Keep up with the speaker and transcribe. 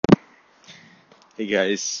Hey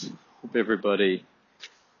guys, hope everybody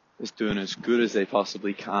is doing as good as they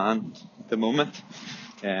possibly can at the moment.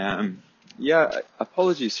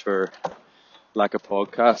 Apologies for lack of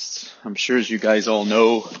podcasts. I'm sure as you guys all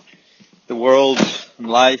know, the world and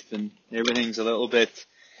life and everything's a little bit,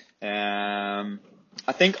 I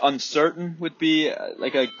think uncertain would be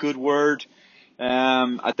like a good word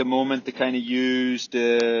at the moment to kind of use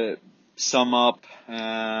to sum up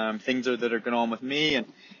things that are going on with me and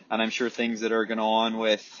I'm sure things that are going on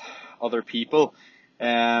with other people.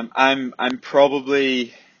 I'm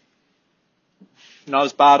probably not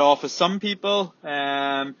as bad off as some people,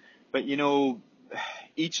 but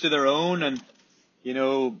each to their own, and you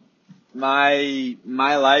know, my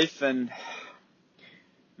life and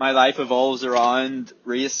my life evolves around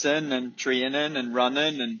racing and training and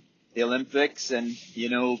running and the Olympics, and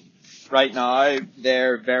right now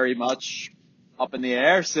they're very much up in the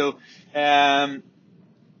air. So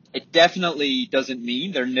it definitely doesn't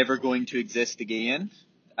mean they're never going to exist again.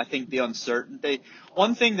 I think the uncertainty.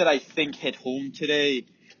 One thing that I think hit home today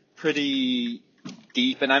pretty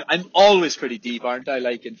deep, and I'm always pretty deep, aren't I?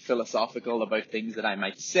 Like, and philosophical about things that I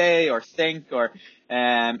might say or think or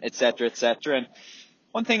et cetera, et cetera. And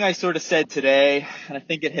one thing I sort of said today, and I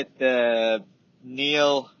think it hit the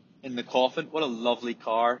nail in the coffin. What a lovely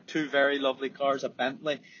car. Two very lovely cars, a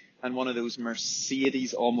Bentley and one of those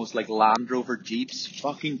Mercedes, almost like Land Rover Jeeps.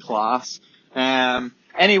 Fucking class.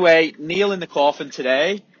 Anyway, nail in the coffin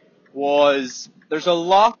today was there's a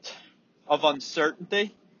lot of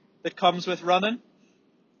uncertainty that comes with running.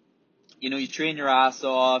 You train your ass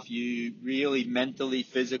off, you really mentally,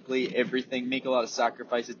 physically, everything, make a lot of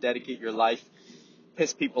sacrifices, dedicate your life,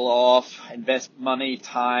 piss people off, invest money,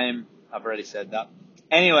 time. I've already said that.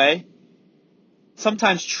 Anyway,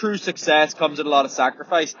 sometimes true success comes at a lot of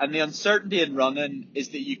sacrifice, and the uncertainty in running is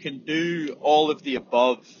that you can do all of the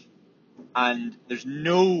above, and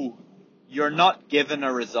you're not given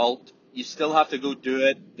a result. You still have to go do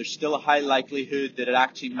it. There's still a high likelihood that it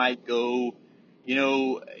actually might go.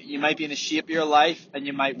 You might be in the shape of your life, and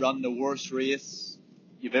you might run the worst race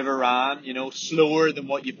you've ever ran, slower than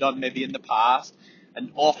what you've done maybe in the past.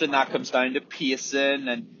 And often that comes down to pacing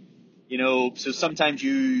and, so sometimes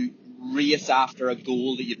you race after a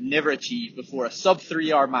goal that you've never achieved before, a sub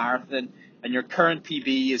 3 hour marathon, and your current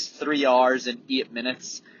PB is 3 hours and 8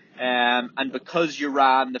 minutes. And because you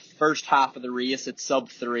ran the first half of the race at sub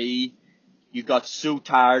 3, you got so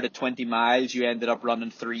tired at 20 miles, you ended up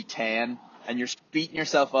running 3:10, and you're beating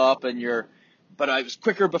yourself up, but I was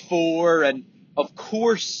quicker before. And of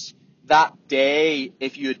course, that day,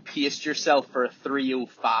 if you had paced yourself for a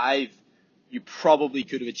 3:05, you probably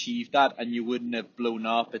could have achieved that and you wouldn't have blown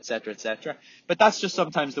up, etc., etc. But that's just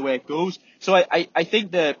sometimes the way it goes. So I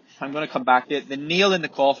think that I'm going to come back to it. The nail in the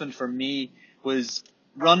coffin for me was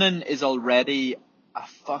running is already a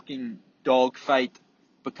fucking dogfight,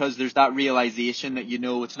 because there's that realization that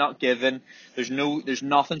it's not given. There's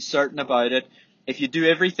nothing certain about it. If you do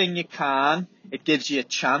everything you can, it gives you a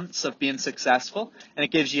chance of being successful, and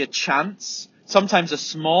it gives you a chance, sometimes a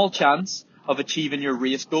small chance, of achieving your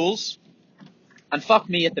race goals. And fuck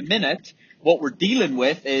me, at the minute, what we're dealing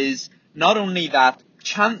with is not only that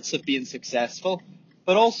chance of being successful,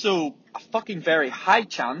 but also a fucking very high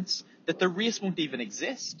chance that the race won't even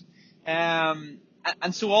exist. And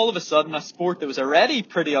so all of a sudden, a sport that was already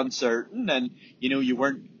pretty uncertain, and you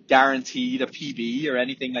weren't guaranteed a PB or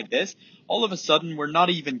anything like this, all of a sudden we're not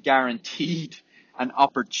even guaranteed an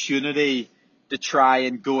opportunity to try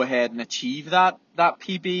and go ahead and achieve that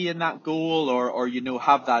PB and that goal, or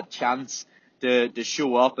have that chance to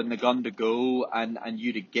show up and the gun to go, and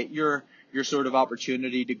you to get your sort of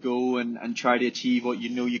opportunity to go and try to achieve what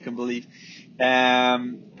you can believe.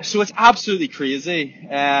 So it's absolutely crazy.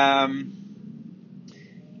 I'm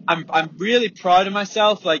really proud of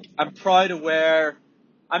myself. Like, I'm proud of where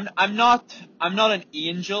I'm not an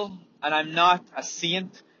angel, and I'm not a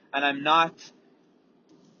saint, and I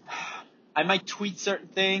might tweet certain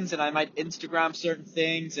things, and I might Instagram certain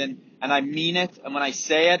things, and I mean it. And when I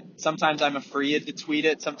say it, sometimes I'm afraid to tweet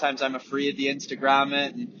it. Sometimes I'm afraid to Instagram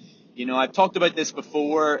it. And, I've talked about this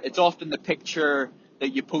before. It's often the picture that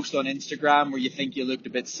you post on Instagram where you think you looked a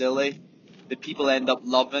bit silly that people end up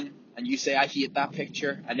loving. And you say, I hate that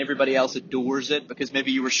picture. And everybody else adores it because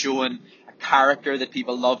maybe you were showing a character that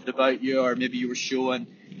people loved about you, or maybe you were showing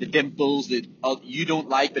the dimples that you don't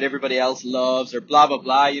like but everybody else loves, or blah, blah,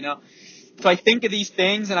 blah, So I think of these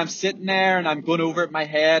things, and I'm sitting there and I'm going over it in my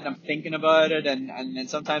head, and I'm thinking about it, and then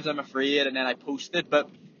sometimes I'm afraid, and then I post it. But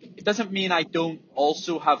it doesn't mean I don't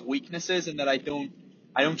also have weaknesses, and that I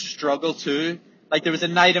don't struggle too. Like, there was a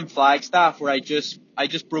night in Flagstaff where I just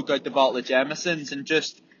broke out the bottle of Jamesons and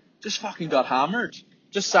just just fucking got hammered.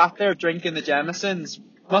 Just sat there drinking the Jamesons.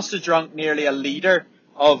 Must have drunk nearly a litre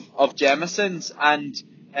of Jamesons, and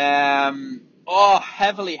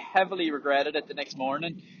heavily regretted it the next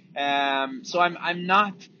morning. So I'm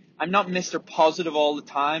not Mr. Positive all the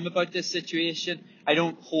time about this situation. I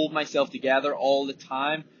don't hold myself together all the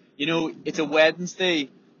time. You know, it's a Wednesday,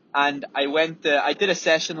 and I did a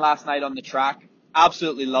session last night on the track.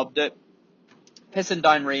 Absolutely loved it. Pissing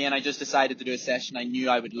down rain, I just decided to do a session I knew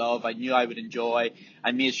I would love, I knew I would enjoy.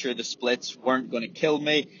 I made sure the splits weren't going to kill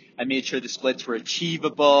me. I made sure the splits were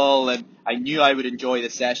achievable, and I knew I would enjoy the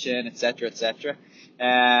session, etc., etc.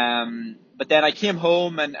 But then I came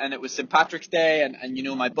home, and it was St. Patrick's Day, and you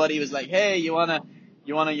know, my buddy was like, hey, you wanna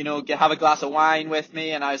you know, have a glass of wine with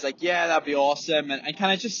me? And I was like, yeah, that'd be awesome. And can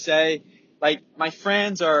I just say, like, my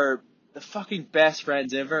friends are the fucking best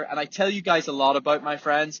friends ever, and I tell you guys a lot about my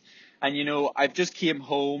friends. And you know, I've just came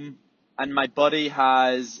home, and my buddy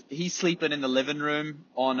he's sleeping in the living room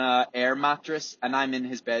on a air mattress, and I'm in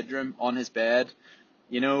his bedroom on his bed.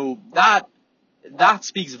 You know, that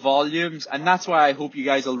speaks volumes, and that's why I hope you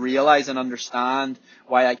guys will realize and understand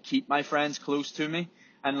why I keep my friends close to me.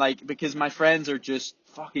 And like, because my friends are just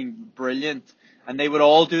fucking brilliant, and they would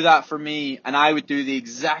all do that for me, and I would do the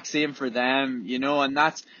exact same for them, you know, and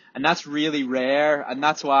that's really rare, and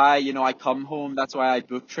that's why, you know, I come home, that's why I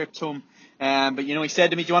book trips home. But you know, he said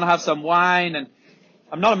to me, do you want to have some wine? And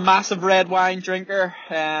I'm not a massive red wine drinker,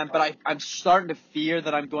 but I'm starting to fear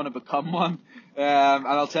that I'm going to become one. And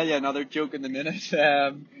I'll tell you another joke in a minute.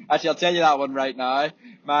 Actually, I'll tell you that one right now.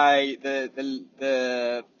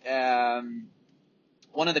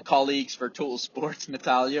 One of the colleagues for Total Sports,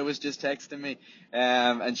 Natalia, was just texting me,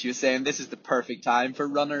 and she was saying this is the perfect time for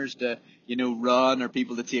runners to, you know, run, or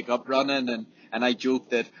people to take up running, and I joked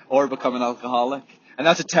that, or become an alcoholic. And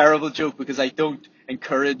that's a terrible joke, because I don't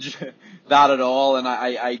encourage that at all, and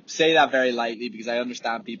I say that very lightly, because I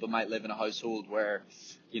understand people might live in a household where,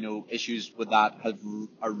 you know, issues with that have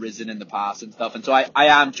arisen in the past and stuff, and so I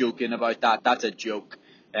am joking about that. That's a joke.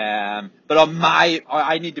 But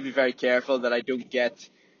I need to be very careful that I don't get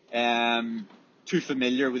too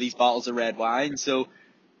familiar with these bottles of red wine. So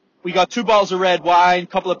we got 2 bottles of red wine,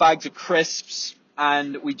 couple of bags of crisps,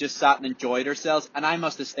 and we just sat and enjoyed ourselves. And I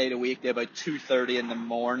must have stayed awake till about 2:30 in the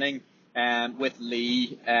morning with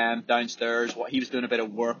Lee downstairs. He was doing a bit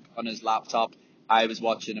of work on his laptop. I was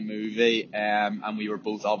watching a movie, and we were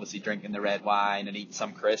both obviously drinking the red wine and eating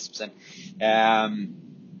some crisps. And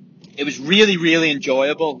it was really, really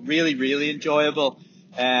enjoyable. Really, really enjoyable.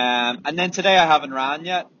 And then today I haven't ran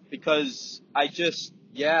yet, because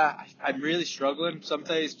I'm really struggling some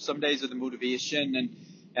days with the motivation,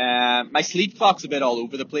 and my sleep clock's a bit all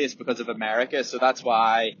over the place because of America, so that's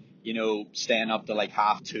why, you know, staying up to like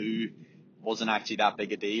 2:30 wasn't actually that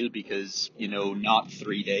big a deal, because, you know, not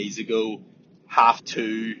 3 days ago,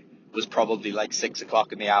 2:30 was probably like 6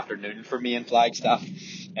 o'clock in the afternoon for me in Flagstaff.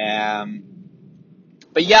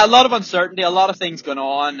 But yeah, a lot of uncertainty, a lot of things going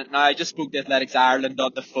on. Now, I just spoke to Athletics Ireland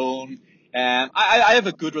on the phone. I have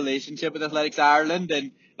a good relationship with Athletics Ireland,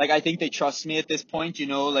 and like, I think they trust me at this point, you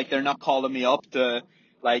know, like, they're not calling me up to,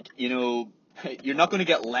 like, you know, you're not going to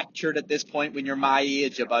get lectured at this point when you're my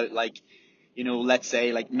age about, like, you know, let's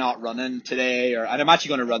say, like, not running today, and I'm actually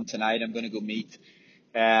going to run tonight. I'm going to go meet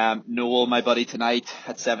Noel, my buddy, tonight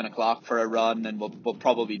at 7 o'clock for a run, and we'll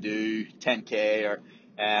probably do 10k, or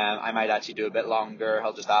I might actually do a bit longer.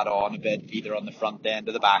 I'll just add on a bit, either on the front end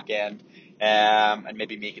or the back end, and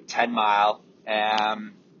maybe make it 10 mile.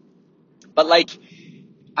 But like,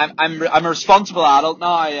 I'm a responsible adult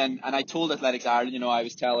now, and I told Athletics Ireland, you know, I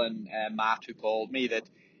was telling Matt, who called me, that,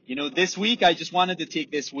 you know, this week I just wanted to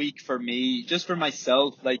take this week for me, just for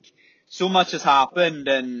myself. Like, so much has happened,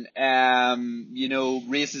 and you know,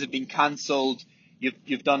 races have been cancelled.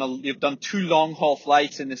 You've done 2 long haul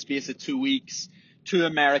flights in the space of 2 weeks to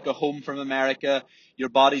America, home from America. Your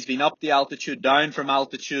body's been up the altitude, down from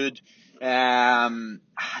altitude. I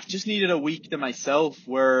just needed a week to myself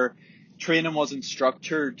where training wasn't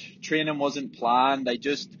structured, training wasn't planned.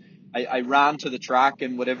 I ran to the track,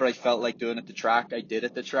 and whatever I felt like doing at the track, I did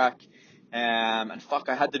at the track. And fuck,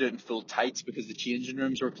 I had to do it in full tights because the changing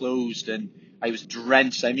rooms were closed, and I was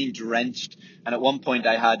drenched. I mean drenched. And at one point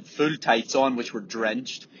I had full tights on, which were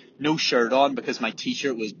drenched, no shirt on because my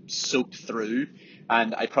t-shirt was soaked through,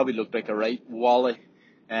 and I probably looked like a right wally.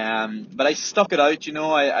 But I stuck it out, you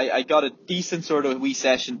know. I got a decent sort of wee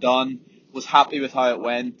session done, was happy with how it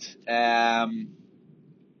went. And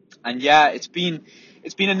yeah, it's been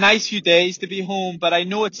a nice few days to be home, but I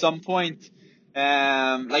know at some point,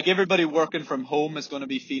 like, everybody working from home is going to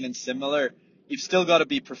be feeling similar. you've still got to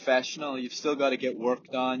be professional. You've still got to get work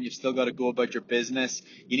done. You've still got to go about your business.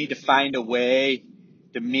 You need to find a way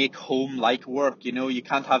to make home like work. You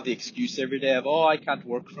can't have the excuse every day of, I can't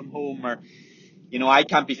work from home, or, I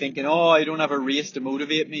can't be thinking, I don't have a race to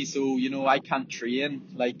motivate me, so, I can't train.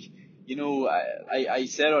 Like, I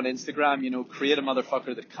said on Instagram, create a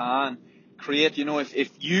motherfucker that can. Create, if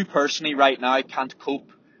you personally right now can't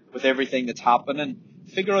cope with everything that's happening,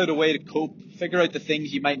 figure out a way to cope. Figure out the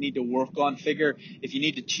things you might need to work on. Figure if you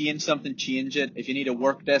need to change something, change it. If you need a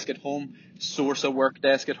work desk at home, source a work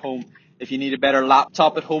desk at home. If you need a better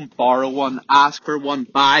laptop at home, borrow one, ask for one,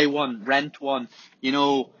 buy one, rent one.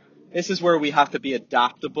 This is where we have to be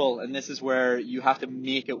adaptable, and this is where you have to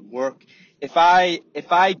make it work. If I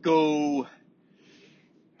go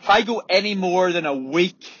any more than a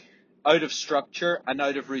week out of structure and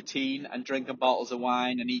out of routine and drinking bottles of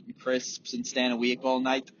wine and eating crisps and staying awake all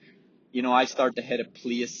night, I start to hit a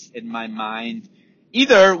place in my mind.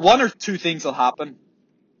 Either one or two things will happen.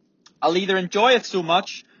 I'll either enjoy it so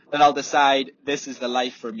much that I'll decide this is the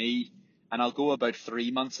life for me, and I'll go about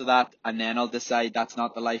 3 months of that, and then I'll decide that's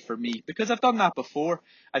not the life for me, because I've done that before.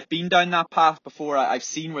 I've been down that path before. I've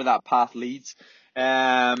seen where that path leads.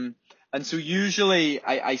 And so usually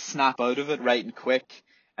I snap out of it right and quick,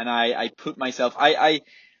 and I put myself, I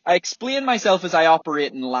explain myself as I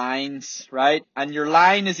operate in lines, right? And your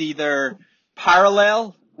line is either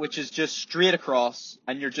parallel, which is just straight across,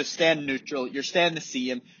 and you're just staying neutral, you're staying the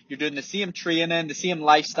same, you're doing the same training, the same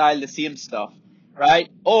lifestyle, the same stuff, right?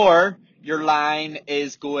 Or your line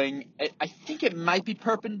is going, I think it might be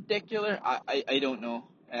perpendicular, I don't know,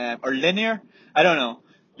 or linear, I don't know.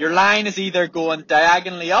 Your line is either going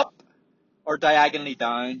diagonally up or diagonally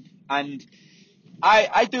down, and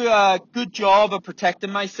I do a good job of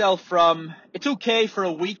protecting myself from, it's okay for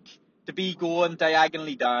a week to be going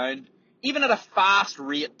diagonally down, even at a fast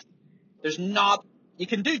rate. You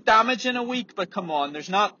can do damage in a week, but come on,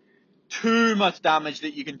 there's not too much damage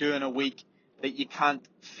that you can do in a week that you can't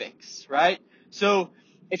fix, right? So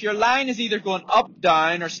if your line is either going up,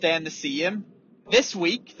 down, or staying the same, this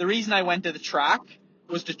week, the reason I went to the track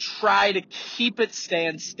was to try to keep it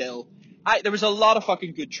staying still. There was a lot of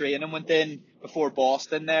fucking good training went in before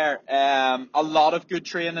Boston there. A lot of good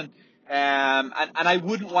training. And I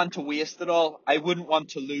wouldn't want to waste it all. I wouldn't want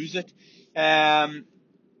to lose it.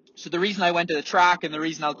 So the reason I went to the track and the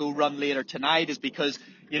reason I'll go run later tonight is because,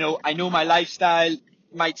 I know my lifestyle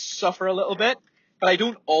might suffer a little bit, but I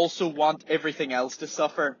don't also want everything else to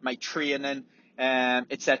suffer, my training,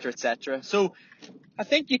 et cetera, et cetera. So I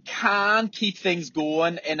think you can keep things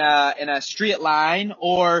going in a straight line,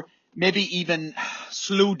 or maybe even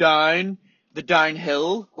slow down the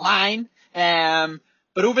downhill line.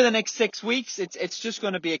 But over the next 6 weeks, it's just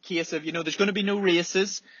going to be a case of, there's going to be no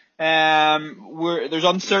races. There's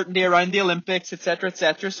uncertainty around the Olympics, et cetera, et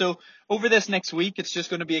cetera. So over this next week, it's just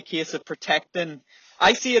going to be a case of protecting.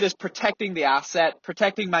 I see it as protecting the asset,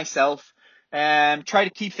 protecting myself, try to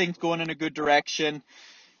keep things going in a good direction.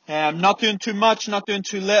 Not doing too much, not doing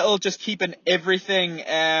too little, just keeping everything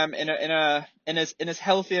in as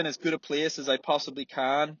healthy and as good a place as I possibly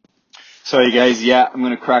can. Sorry guys, I'm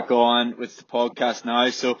going to crack on with the podcast now.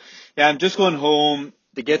 So I'm just going home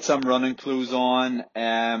to get some running clothes on,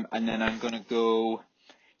 and then I'm going to go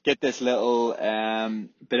get this little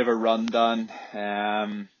bit of a run done.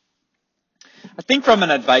 I think from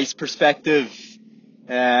an advice perspective,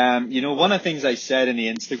 one of the things I said in the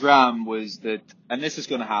Instagram was that, and this is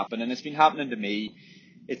going to happen, and it's been happening to me,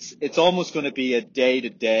 it's almost going to be a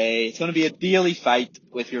day-to-day, it's going to be a daily fight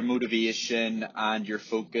with your motivation and your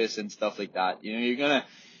focus and stuff like that. You're going to,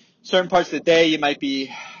 certain parts of the day you might be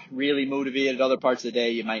really motivated, other parts of the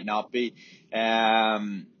day you might not be.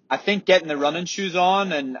 I think getting the running shoes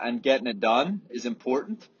on and getting it done is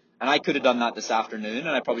important. And I could have done that this afternoon, and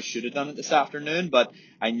I probably should have done it this afternoon, but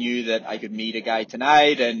I knew that I could meet a guy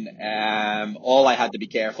tonight, and all I had to be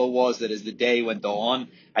careful was that as the day went on,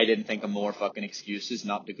 I didn't think of more fucking excuses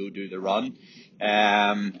not to go do the run.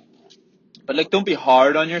 But don't be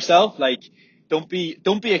hard on yourself. Don't be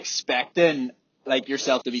expecting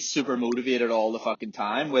yourself to be super motivated all the fucking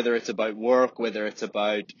time, whether it's about work, whether it's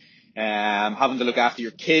about having to look after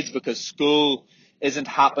your kids because school isn't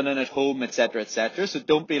happening at home, etc., etc. So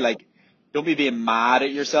don't be being mad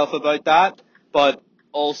at yourself about that, but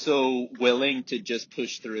also willing to just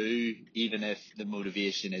push through even if the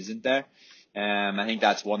motivation isn't there. I think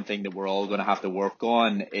that's one thing that we're all going to have to work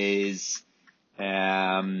on is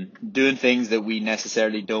doing things that we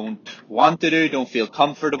necessarily don't want to do, don't feel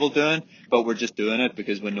comfortable doing, but we're just doing it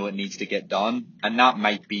because we know it needs to get done. And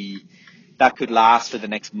that could last for the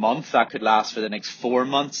next month, that could last for the next 4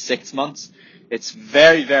 months, 6 months. It's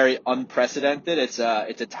very, very unprecedented. It's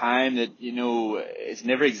a time that, it's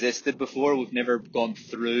never existed before. We've never gone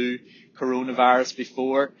through coronavirus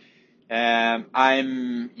before.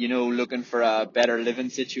 I'm, looking for a better living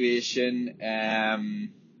situation.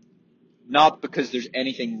 Not because there's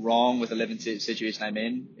anything wrong with the living situation I'm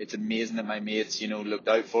in. It's amazing that my mates, looked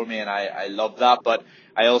out for me, and I love that. But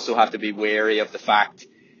I also have to be wary of the fact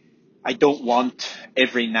I don't want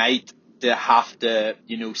every night to have to,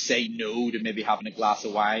 say no to maybe having a glass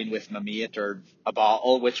of wine with my mate or a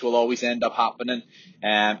bottle, which will always end up happening,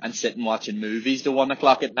 and sitting watching movies till 1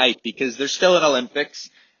 o'clock at night, because there's still an Olympics.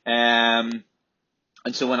 And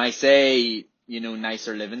so when I say,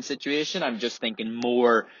 nicer living situation, I'm just thinking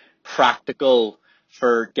more practical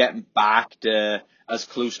for getting back to as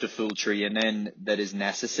close to full training that is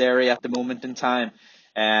necessary at the moment in time.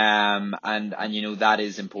 And that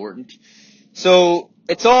is important. So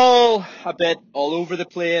it's all a bit all over the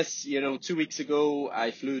place. 2 weeks ago,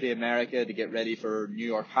 I flew to America to get ready for New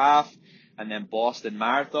York Half and then Boston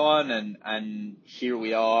Marathon. And here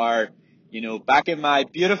we are, back in my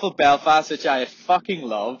beautiful Belfast, which I fucking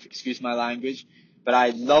love. Excuse my language. But I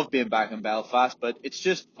love being back in Belfast, but it's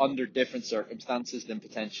just under different circumstances than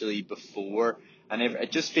potentially before. And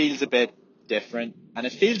it just feels a bit different. And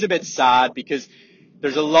it feels a bit sad because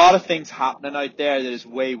there's a lot of things happening out there that is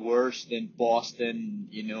way worse than Boston,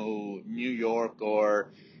 New York,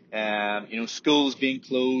 or, schools being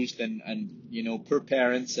closed and poor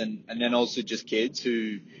parents and then also just kids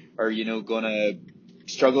who are, going to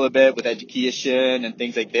struggle a bit with education and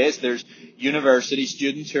things like this. There's university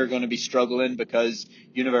students who are going to be struggling because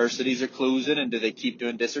universities are closing, and do they keep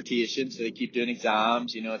doing dissertations? Do they keep doing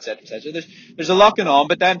exams? Et cetera, et cetera. There's a lot going on,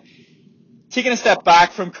 but then taking a step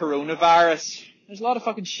back from coronavirus, there's a lot of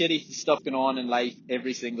fucking shitty stuff going on in life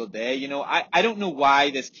every single day. I don't know why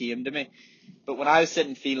this came to me, but when I was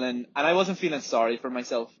sitting feeling, and I wasn't feeling sorry for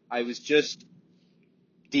myself, I was just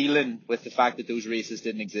dealing with the fact that those races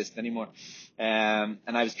didn't exist anymore. And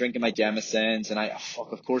I was drinking my Jamesons, and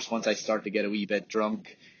of course, once I start to get a wee bit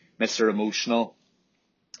drunk, Mr. Emotional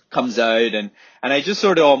comes out, and I just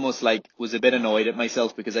sort of almost was a bit annoyed at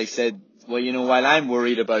myself because I said, well, while I'm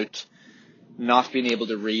worried about not being able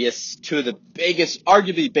to race two of the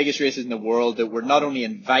arguably biggest races in the world that were not only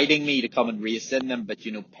inviting me to come and race in them, but,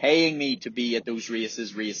 paying me to be at those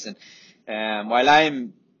races racing. While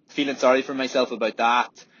I'm feeling sorry for myself about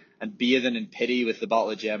that and bathing in pity with the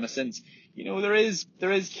bottle of Jamesons, there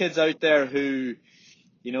is kids out there who,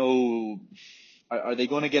 are they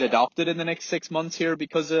going to get adopted in the next 6 months here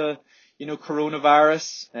because of,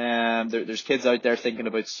 coronavirus? There's kids out there thinking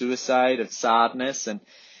about suicide, of sadness, and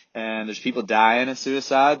there's people dying of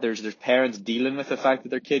suicide. There's parents dealing with the fact that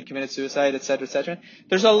their kid committed suicide, et cetera, et cetera.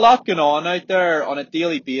 There's a lot going on out there on a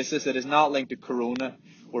daily basis that is not linked to corona,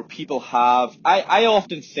 where people have, I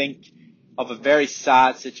often think of a very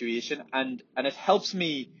sad situation, and it helps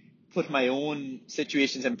me put my own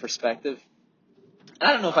situations in perspective. And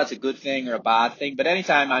I don't know if that's a good thing or a bad thing, but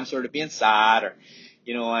anytime I'm sort of being sad, or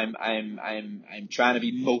I'm trying to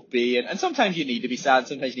be mopey, and sometimes you need to be sad,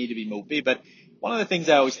 sometimes you need to be mopey, but one of the things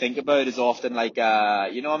I always think about is often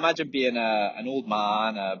imagine being an old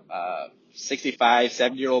man, a 65,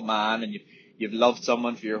 70-year-old man, and you've loved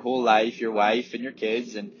someone for your whole life, your wife and your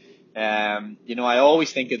kids, and I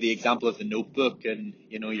always think of the example of the Notebook, and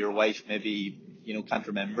your wife maybe can't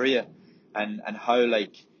remember you, and how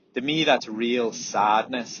to me that's real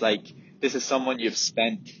sadness. This is someone you've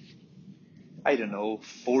spent, I don't know,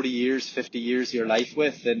 40 years, 50 years of your life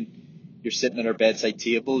with, and you're sitting at her bedside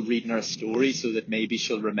table reading her a story so that maybe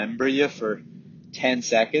she'll remember you for 10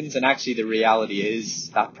 seconds. And actually the reality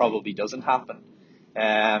is that probably doesn't happen.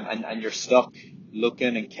 And you're stuck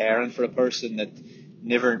looking and caring for a person that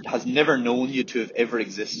has never known you to have ever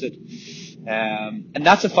existed. And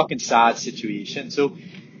that's a fucking sad situation. So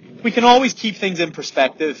we can always keep things in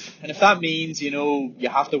perspective. And if that means, you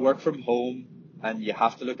have to work from home and you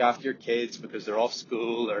have to look after your kids because they're off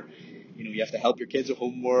school, or you have to help your kids with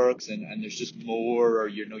homeworks, and there's just more, or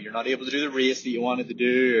you're not able to do the race that you wanted to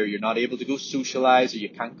do, or you're not able to go socialize, or you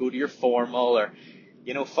can't go to your formal, or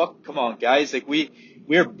come on guys,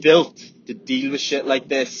 we're built to deal with shit like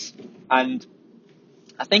this. And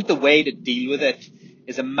I think the way to deal with it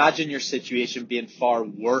is imagine your situation being far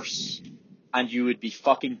worse, and you would be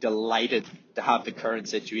fucking delighted to have the current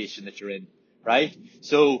situation that you're in, right?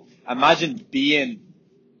 So imagine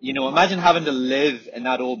imagine having to live in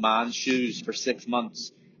that old man's shoes for 6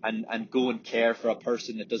 months and go and care for a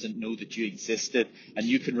person that doesn't know that you existed, and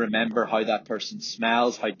you can remember how that person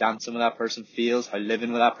smells, how dancing with that person feels, how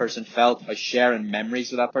living with that person felt, how sharing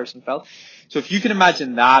memories with that person felt. So if you can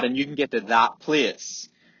imagine that and you can get to that place,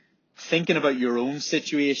 thinking about your own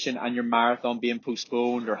situation and your marathon being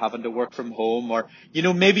postponed or having to work from home, or,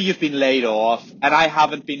 maybe you've been laid off and I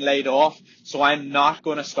haven't been laid off. So I'm not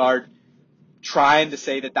going to start trying to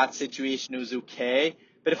say that situation was okay.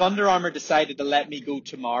 But if Under Armour decided to let me go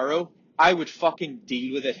tomorrow, I would fucking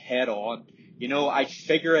deal with it head on. I'd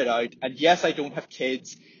figure it out. And yes, I don't have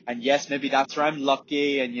kids. And yes, maybe that's where I'm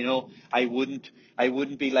lucky. And, I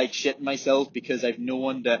wouldn't be like shitting myself because I've no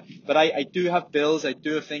one to, but I do have bills. I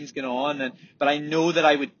do have things going on. But I know that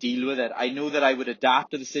I would deal with it. I know that I would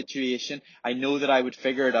adapt to the situation. I know that I would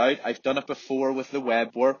figure it out. I've done it before with the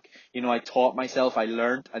web work. I taught myself, I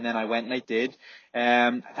learned, and then I went and I did.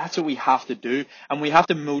 That's what we have to do. And we have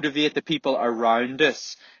to motivate the people around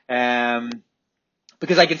us.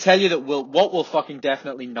 Because I can tell you that what will fucking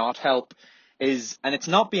definitely not help is, and it's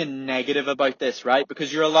not being negative about this, right?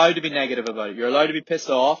 Because you're allowed to be negative about it. You're allowed to be pissed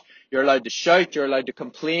off. You're allowed to shout. You're allowed to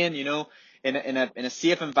complain, in a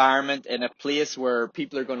safe environment, in a place where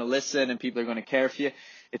people are going to listen and people are going to care for you.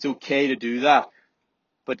 It's okay to do that.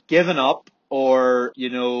 But giving up or,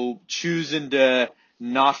 choosing to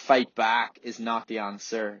not fight back is not the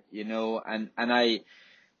answer, and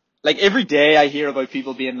like every day I hear about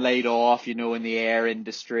people being laid off, in the air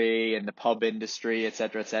industry and the pub industry, et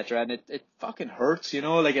cetera, and it fucking hurts,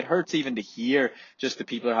 like it hurts even to hear just the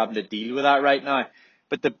people are having to deal with that right now.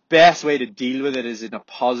 But the best way to deal with it is in a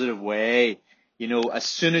positive way, as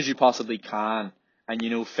soon as you possibly can,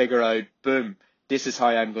 and, figure out, boom, this is how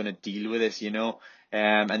I'm going to deal with this,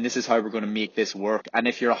 and this is how we're going to make this work. And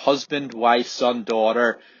if you're a husband, wife, son,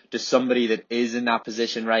 daughter to somebody that is in that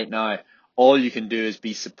position right now, all you can do is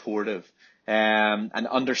be supportive, and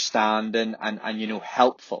understanding and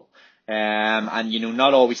helpful. And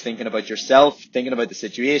not always thinking about yourself, thinking about the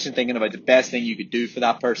situation, thinking about the best thing you could do for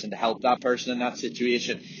that person to help that person in that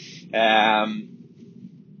situation. And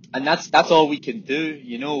that's all we can do.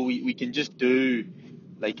 We can just do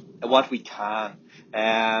like what we can.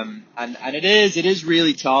 And it is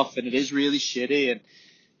really tough and it is really shitty.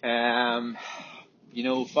 And,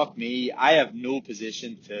 fuck me, I have no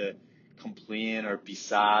position to complain or be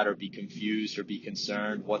sad or be confused or be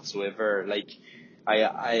concerned whatsoever. Like,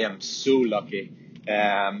 I am so lucky.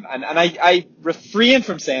 And I refrain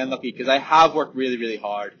from saying lucky because I have worked really, really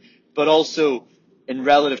hard, but also in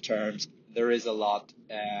relative terms, there is a lot.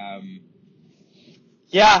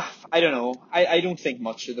 Yeah, I don't know. I don't think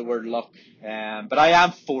much of the word luck. But I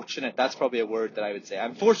am fortunate. That's probably a word that I would say.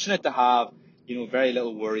 I'm fortunate to have, very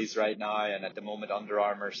little worries right now. And at the moment, Under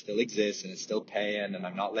Armour still exists and it's still paying and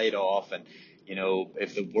I'm not laid off. And,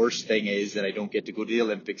 if the worst thing is that I don't get to go to the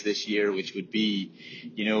Olympics this year, which would be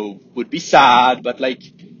sad, but like,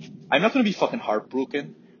 I'm not going to be fucking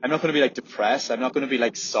heartbroken. I'm not going to be like depressed. I'm not going to be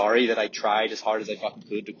like sorry that I tried as hard as I fucking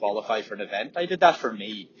could to qualify for an event. I did that for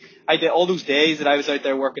me. I did all those days that I was out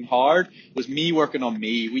there working hard was me working on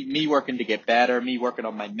me working to get better, me working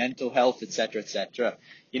on my mental health, etc., etc.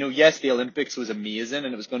 Yes, the Olympics was amazing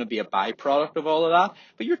and it was going to be a byproduct of all of that,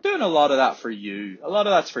 but you're doing a lot of that for you. A lot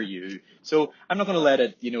of that's for you. So I'm not going to let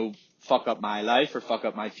it, fuck up my life or fuck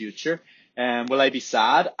up my future. Will I be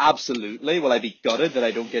sad? Absolutely. Will I be gutted that I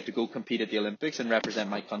don't get to go compete at the Olympics and represent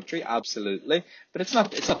my country? Absolutely. But it's not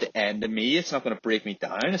the end of me. It's not going to break me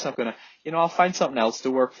down. It's not going to, I'll find something else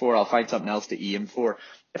to work for. I'll find something else to aim for.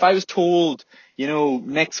 If I was told,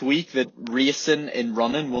 next week that racing and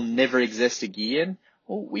running will never exist again,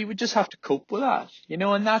 well, we would just have to cope with that,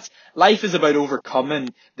 and life is about overcoming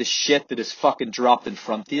the shit that is fucking dropped in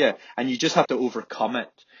front of you, and you just have to overcome it.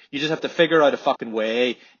 You just have to figure out a fucking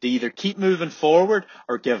way to either keep moving forward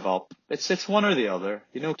or give up. It's one or the other.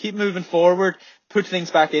 Keep moving forward, put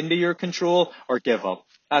things back into your control, or give up.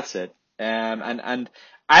 That's it. And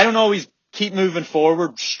I don't always keep moving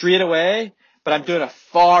forward straight away, but I'm doing a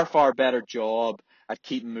far, far better job at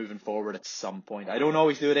keeping moving forward at some point. I don't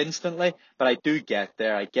always do it instantly, but I do get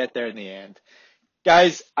there. I get there in the end.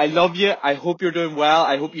 Guys, I love you. I hope you're doing well.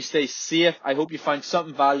 I hope you stay safe. I hope you found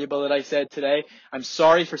something valuable that I said today. I'm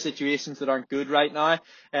sorry for situations that aren't good right now.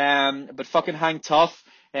 But fucking hang tough.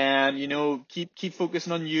 Keep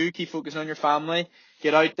focusing on you. Keep focusing on your family.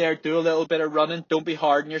 Get out there. Do a little bit of running. Don't be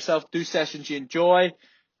hard on yourself. Do sessions you enjoy.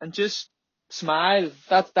 And just smile.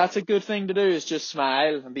 That's a good thing to do, is just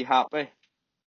smile and be happy.